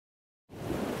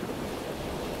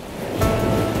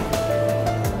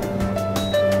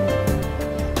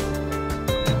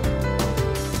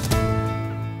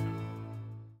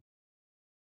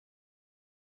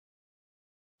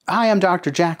Hi, I'm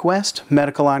Dr. Jack West,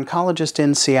 medical oncologist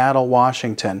in Seattle,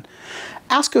 Washington.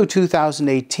 ASCO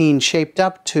 2018 shaped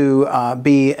up to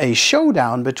be a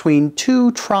showdown between two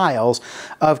trials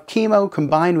of chemo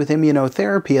combined with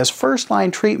immunotherapy as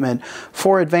first-line treatment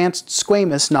for advanced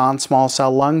squamous non-small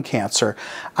cell lung cancer.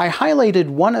 I highlighted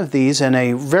one of these in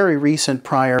a very recent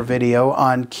prior video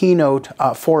on Keynote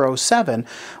 407,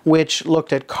 which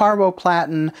looked at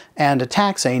carboplatin and a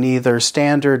taxane, either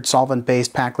standard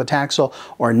solvent-based paclitaxel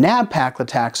or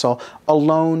Nab-Paclitaxel,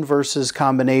 alone versus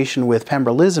combination with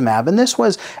pembrolizumab. And this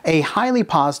was a highly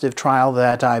positive trial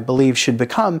that I believe should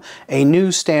become a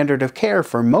new standard of care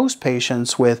for most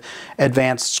patients with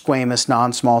advanced squamous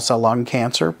non-small cell lung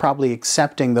cancer, probably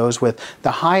excepting those with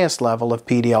the highest level of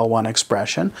PD-L1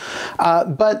 expression.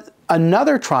 But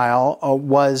another trial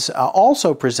was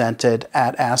also presented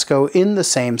at ASCO in the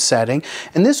same setting,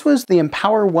 and this was the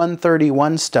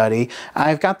IMpower131 study.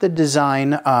 I've got the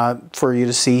design for you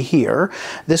to see here.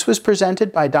 This was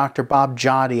presented by Dr. Bob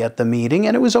Joddy at the meeting,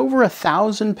 and it was over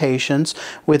 1,000 patients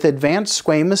with advanced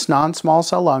squamous non-small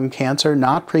cell lung cancer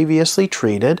not previously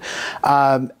treated,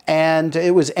 and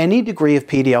it was any degree of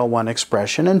PD-L1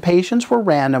 expression, and patients were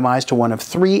randomized to one of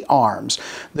three arms.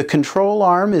 The control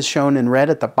arm is shown in red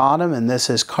at the bottom, and this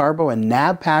is Carbo and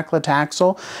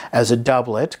Nab-Paclitaxel as a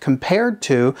doublet, compared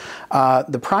to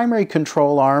the primary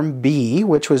control arm B,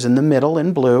 which was in the middle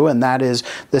in blue, and that is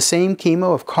the same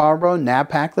chemo of Carbo,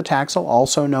 Nab-Paclitaxel,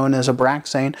 also known as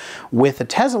Abraxane, with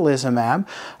Atezolizumab.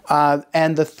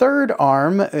 And the third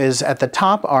arm is at the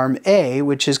top, arm A,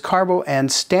 which is Carbo and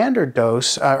standard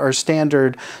dose, or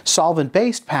standard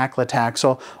solvent-based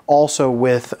paclitaxel, also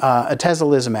with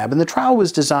Atezolizumab. And the trial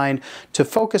was designed to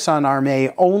focus on arm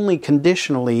A only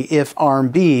conditionally if arm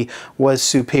B was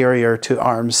superior to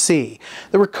arm C.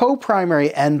 There were co-primary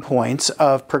endpoints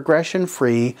of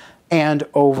progression-free and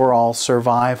overall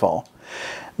survival.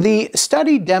 The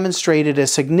study demonstrated a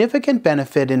significant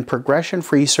benefit in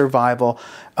progression-free survival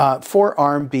for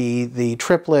arm B, the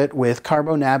triplet with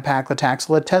Carbo,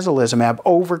 Nab-Paclitaxel, Atezolizumab,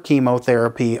 over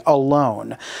chemotherapy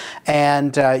alone.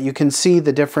 And you can see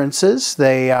the differences.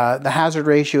 The hazard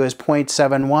ratio is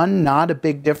 0.71, not a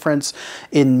big difference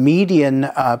in median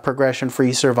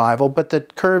progression-free survival, but the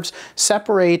curves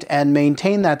separate and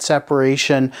maintain that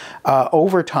separation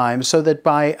over time, so that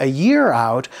by a year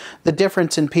out, the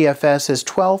difference in PFS is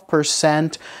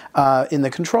 12% in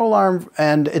the control arm,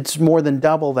 and it's more than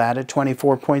double that at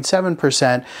 24.7%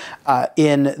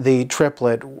 in the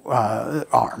triplet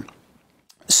arm.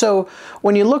 So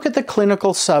when you look at the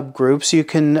clinical subgroups, you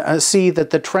can see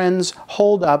that the trends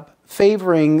hold up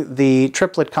favoring the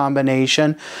triplet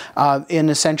combination in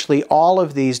essentially all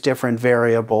of these different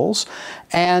variables.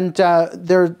 And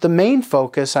the main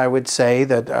focus, I would say,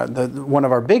 that one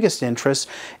of our biggest interests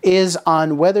is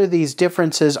on whether these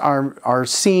differences are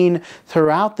seen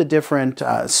throughout the different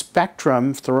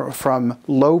spectrum from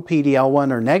low PD-L1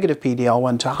 or negative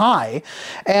PD-L1 to high.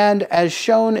 And as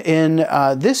shown in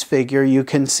this figure, you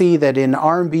can see that in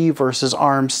arm B versus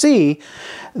arm C,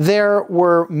 there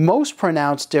were most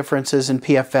pronounced differences in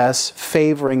PFS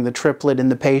favoring the triplet in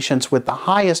the patients with the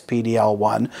highest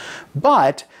PD-L1,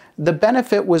 but the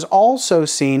benefit was also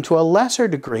seen to a lesser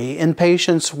degree in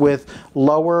patients with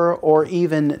lower or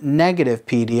even negative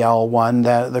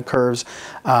PD-L1, the curves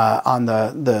on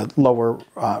the lower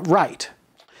right.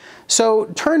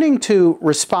 So turning to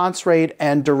response rate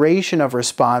and duration of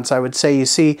response, I would say you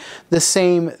see the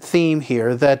same theme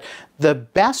here, that the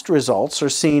best results are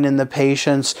seen in the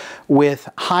patients with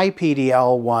high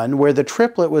PD-L1, where the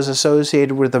triplet was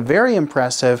associated with a very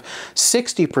impressive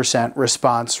 60%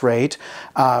 response rate,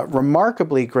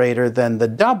 remarkably greater than the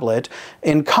doublet.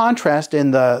 In contrast,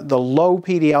 in the low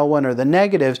PD-L1 or the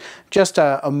negatives, just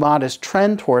a modest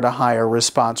trend toward a higher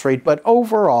response rate, but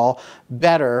overall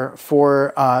better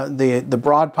for the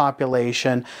broad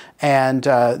population, and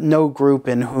no group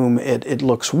in whom it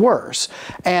looks worse.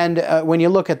 And when you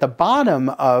look at the bottom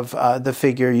of the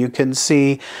figure, you can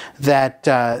see that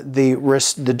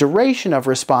the duration of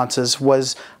responses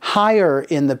was higher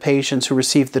in the patients who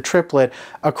received the triplet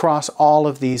across all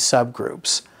of these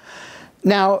subgroups.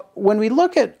 Now, when we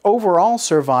look at overall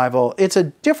survival, it's a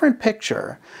different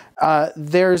picture.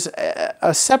 There's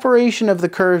a separation of the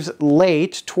curves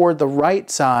late toward the right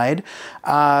side,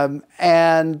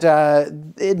 and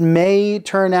it may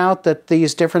turn out that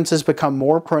these differences become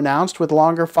more pronounced with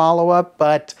longer follow-up,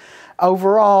 but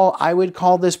overall, I would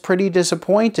call this pretty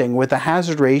disappointing, with a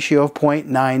hazard ratio of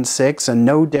 0.96 and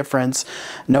no difference,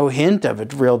 no hint of a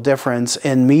real difference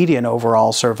in median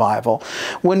overall survival.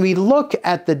 When we look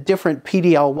at the different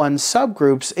PD-L1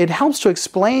 subgroups, it helps to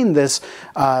explain this,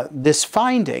 this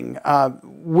finding,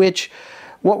 which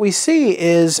what we see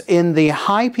is in the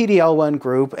high PD-L1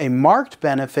 group a marked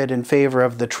benefit in favor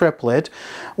of the triplet.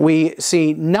 We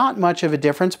see not much of a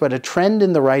difference, but a trend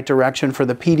in the right direction for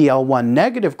the PD-L1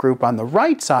 negative group on the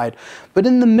right side. But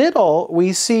in the middle,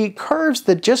 we see curves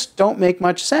that just don't make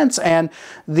much sense. And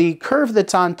the curve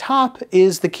that's on top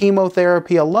is the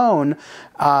chemotherapy alone,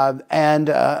 and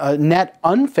a net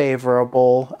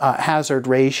unfavorable hazard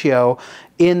ratio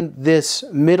in this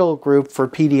middle group for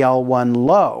PD-L1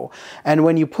 low. And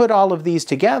when you put all of these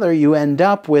together, you end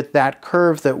up with that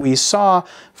curve that we saw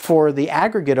for the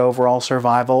aggregate overall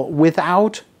survival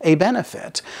without a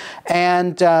benefit.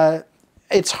 And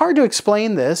it's hard to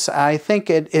explain this. I think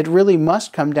it really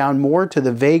must come down more to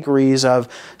the vagaries of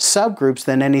subgroups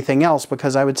than anything else,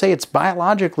 because I would say it's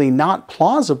biologically not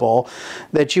plausible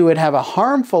that you would have a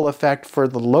harmful effect for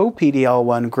the low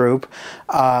PD-L1 group,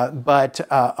 but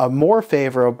a more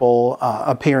favorable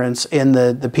appearance in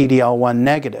the PD-L1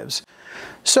 negatives.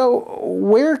 So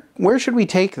where should we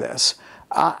take this?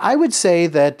 I would say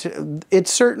that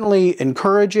it's certainly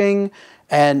encouraging,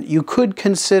 and you could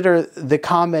consider the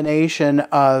combination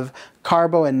of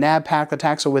Carbo and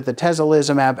Nab-Paclitaxel with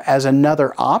Atezolizumab as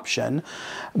another option,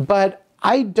 but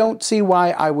I don't see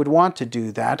why I would want to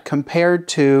do that compared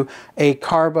to a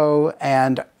Carbo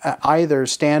and either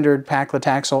standard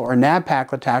paclitaxel or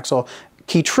Nab-Paclitaxel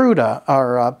Keytruda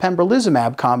or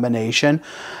pembrolizumab combination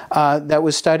that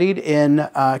was studied in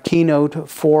Keynote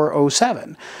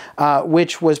 407,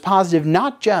 which was positive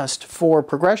not just for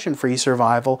progression-free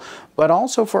survival, but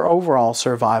also for overall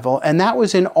survival, and that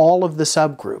was in all of the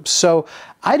subgroups. So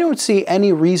I don't see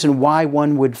any reason why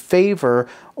one would favor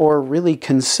or really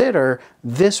consider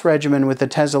this regimen with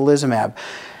atezolizumab.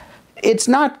 It's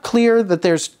not clear that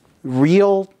there's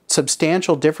real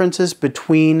substantial differences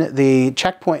between the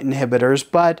checkpoint inhibitors,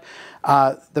 but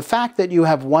the fact that you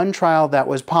have one trial that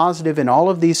was positive in all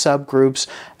of these subgroups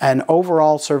and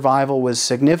overall survival was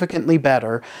significantly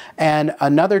better, and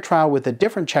another trial with a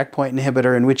different checkpoint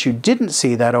inhibitor in which you didn't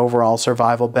see that overall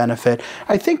survival benefit,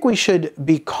 I think we should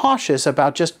be cautious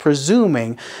about just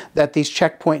presuming that these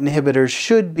checkpoint inhibitors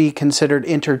should be considered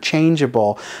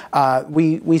interchangeable.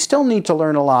 We still need to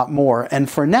learn a lot more, and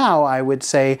for now I would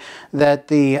say that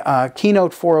the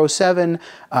Keynote 407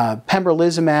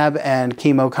 pembrolizumab and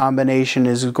chemo combination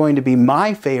is going to be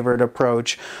my favorite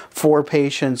approach for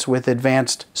patients with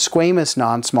advanced squamous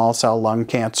non-small cell lung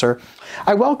cancer.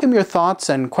 I welcome your thoughts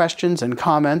and questions and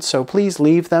comments, so please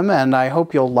leave them, and I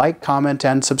hope you'll like, comment,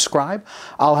 and subscribe.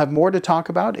 I'll have more to talk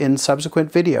about in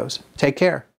subsequent videos. Take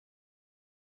care.